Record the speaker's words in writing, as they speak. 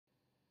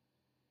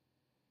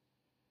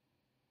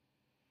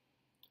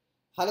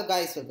Hello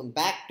guys, welcome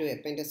back to a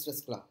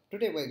Pentesters Club.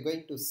 Today we're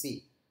going to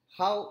see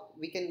how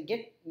we can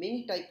get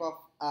many type of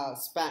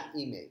spam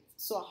emails.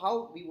 So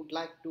how we would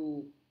like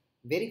to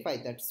verify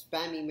that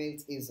spam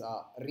emails is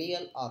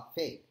real or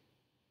fake.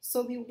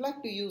 So we would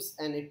like to use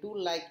a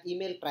tool like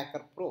Email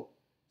Tracker Pro.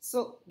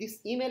 So this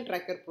Email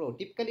Tracker Pro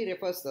typically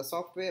refers to the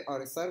software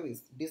or a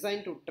service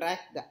designed to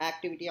track the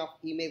activity of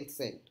email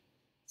sent,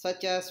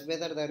 such as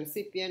whether the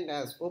recipient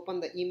has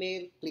opened the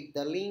email, clicked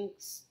the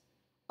links,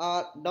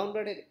 or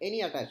downloaded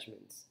any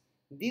attachments.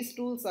 These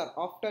tools are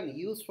often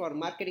used for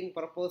marketing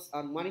purpose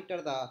or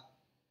monitor the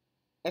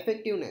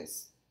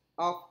effectiveness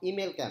of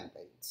email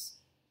campaigns.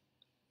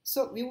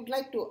 So we would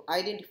like to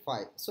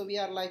identify, so we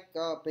are like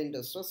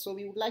printers, so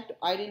we would like to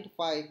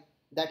identify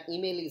that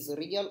email is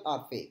real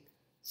or fake.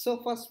 So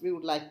first we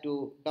would like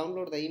to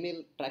download the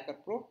Email Tracker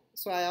Pro.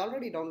 So I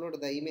already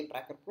downloaded the Email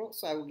Tracker Pro,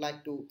 so I would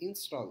like to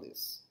install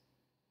this.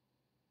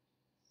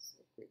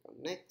 So click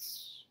on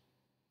next.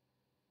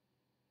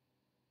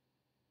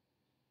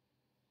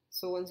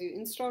 So once you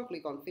install,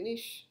 click on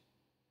finish,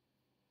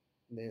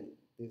 then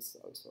this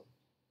also.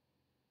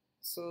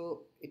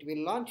 So it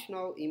will launch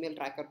now Email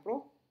Tracker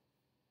Pro.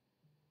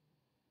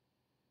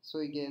 So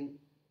again,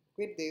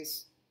 quit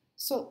this.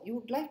 So you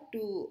would like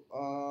to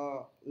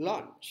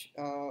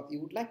you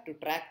would like to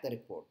track the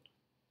report.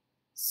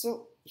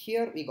 So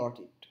here we got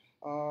it.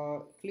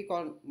 Click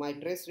on my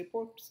trace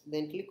reports,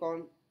 then click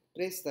on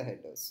trace the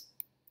headers.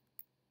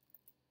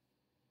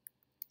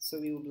 So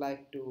we would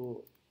like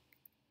to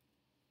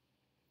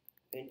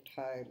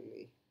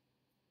entirely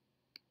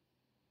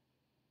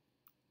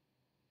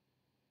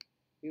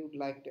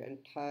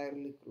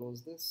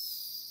close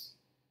this.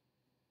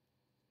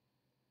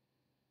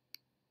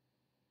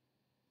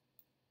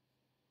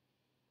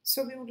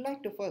 So we would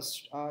like to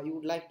first, you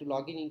would like to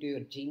log in into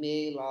your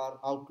Gmail or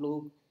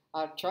Outlook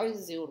or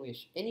choice your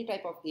wish, any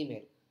type of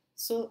email.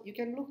 So you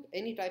can look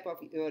any type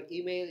of your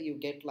email you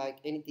get like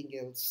anything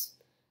else,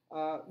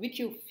 which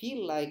you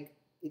feel like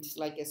it's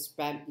like a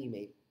spam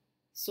email.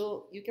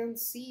 So you can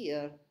see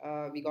here,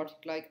 we got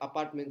it like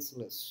apartments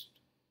list.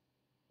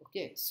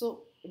 Okay,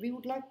 so we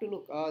would like to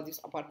look this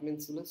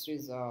apartments list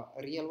is a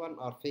real one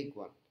or fake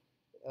one.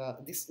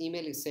 This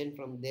email is sent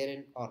from their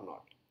end or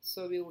not.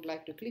 So we would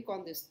like to click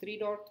on these three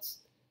dots,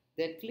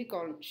 then click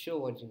on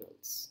show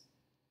originals.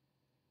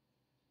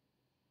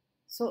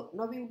 So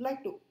now we would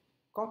like to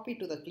copy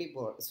to the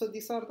clipboard. So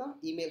these are the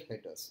email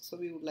headers. So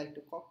we would like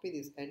to copy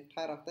this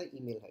entire of the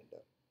email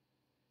header.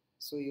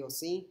 So you're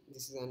seeing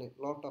this is a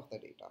lot of the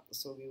data.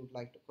 So we would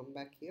like to come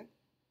back here.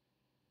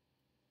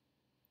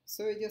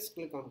 So you just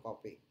click on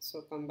copy.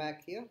 So come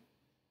back here.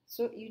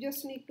 So you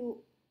just need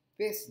to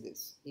paste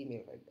this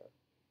email header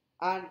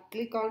and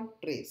click on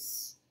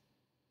trace.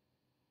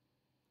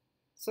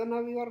 So now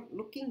you are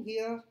looking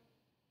here,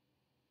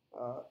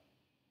 uh,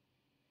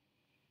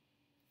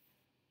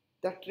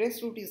 the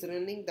trace route is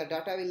running, the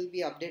data will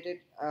be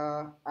updated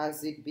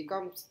as it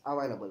becomes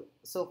available.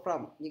 So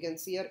from, you can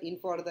see here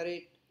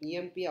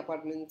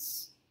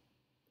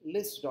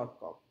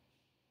info@empapartmentslist.com,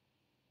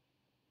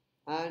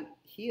 and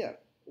here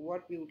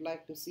what we would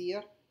like to see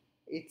here,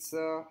 it's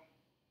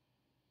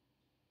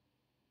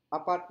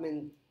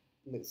apartment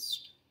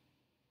list.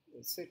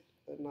 That's it.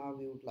 Now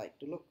we would like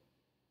to look.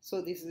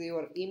 So this is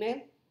your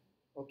email.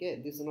 Okay,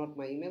 this is not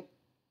my email,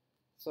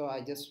 so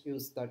I just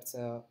use that's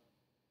uh,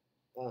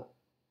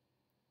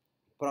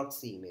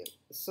 proxy email.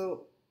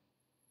 So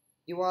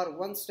you are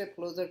one step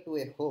closer to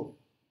a home.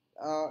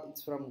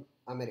 It's from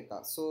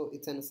America, so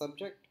it's an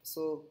subject.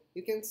 So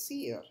you can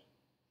see here,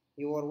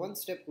 you are one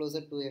step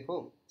closer to a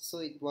home. So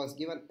it was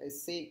given a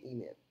same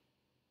email.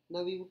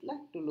 Now we would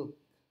like to look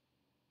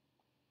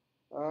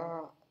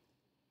uh,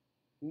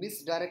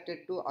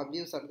 misdirected to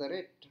abuse at the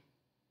rate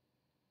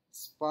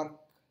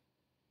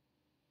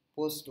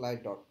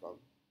sparkpostlight.com.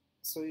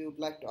 So you would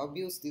like to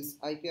abuse this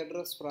IP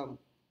address from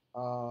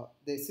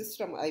the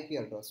system IP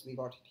address. We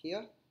got it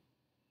here.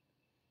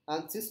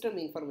 And system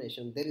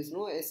information, there is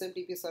no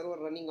SMTP server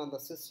running on the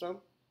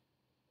system.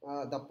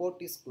 The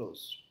port is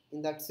closed.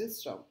 In that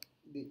system,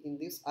 in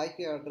this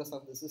IP address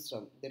of the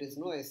system, there is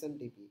no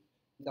SMTP.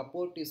 The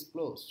port is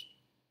closed.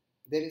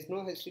 There is no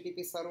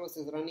HTTP servers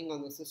is running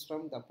on the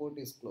system. The port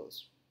is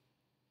closed.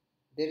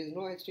 There is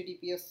no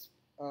HTTPS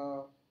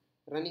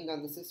running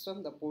on the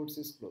system. The port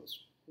is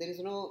closed. There is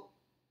no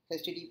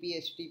HTTP,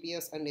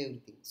 HTTPS and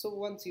everything. So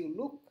once you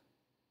look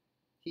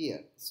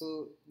here,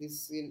 so this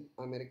is in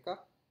America.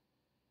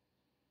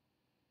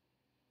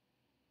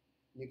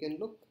 You can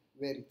look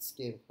where it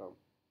came from,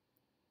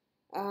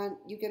 and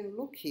you can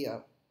look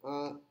here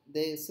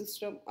the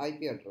system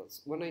IP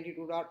address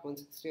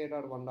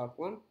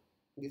 192.168.1.1.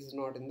 This is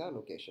not in the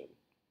location,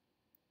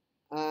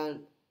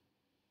 and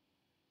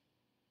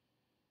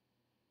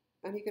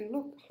you can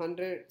look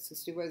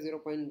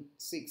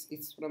 165.0.6.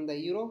 It's from the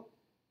Europe,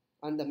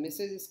 and the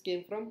messages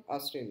came from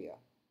Australia.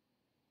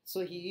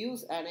 So he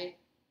used a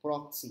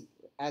proxy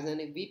as a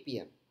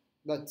VPN.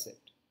 That's it,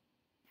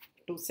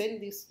 to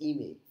send this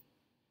email.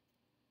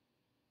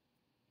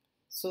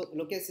 So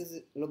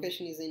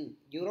location is in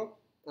Europe,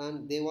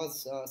 and there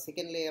was a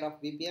second layer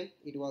of VPN.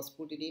 It was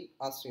put it in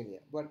Australia,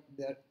 but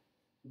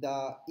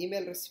the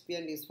email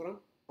recipient is from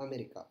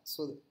America,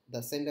 so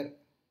the sender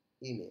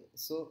email.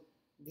 So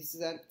this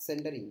is a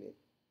sender email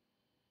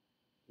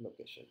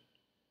location.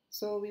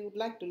 So we would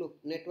like to look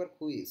network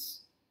whois.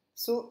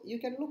 So you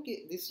can look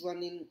at this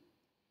one in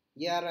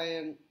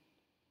ARIN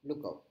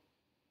lookup.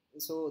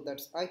 So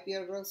that's IP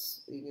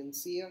address. You can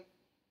see here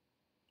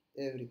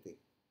everything.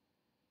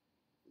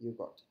 You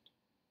got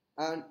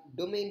it. And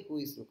domain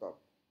whois lookup.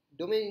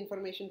 Domain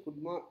information could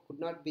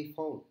not be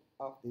found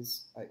of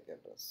this IP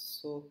address.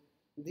 So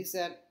this is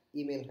an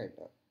email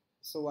header.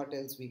 So what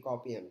else we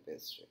copy and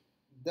paste it.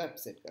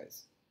 That's it,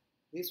 guys.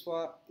 This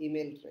for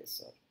email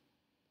tracer.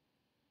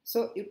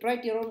 So you try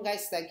it your own,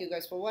 guys. Thank you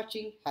guys for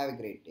watching. Have a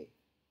great day.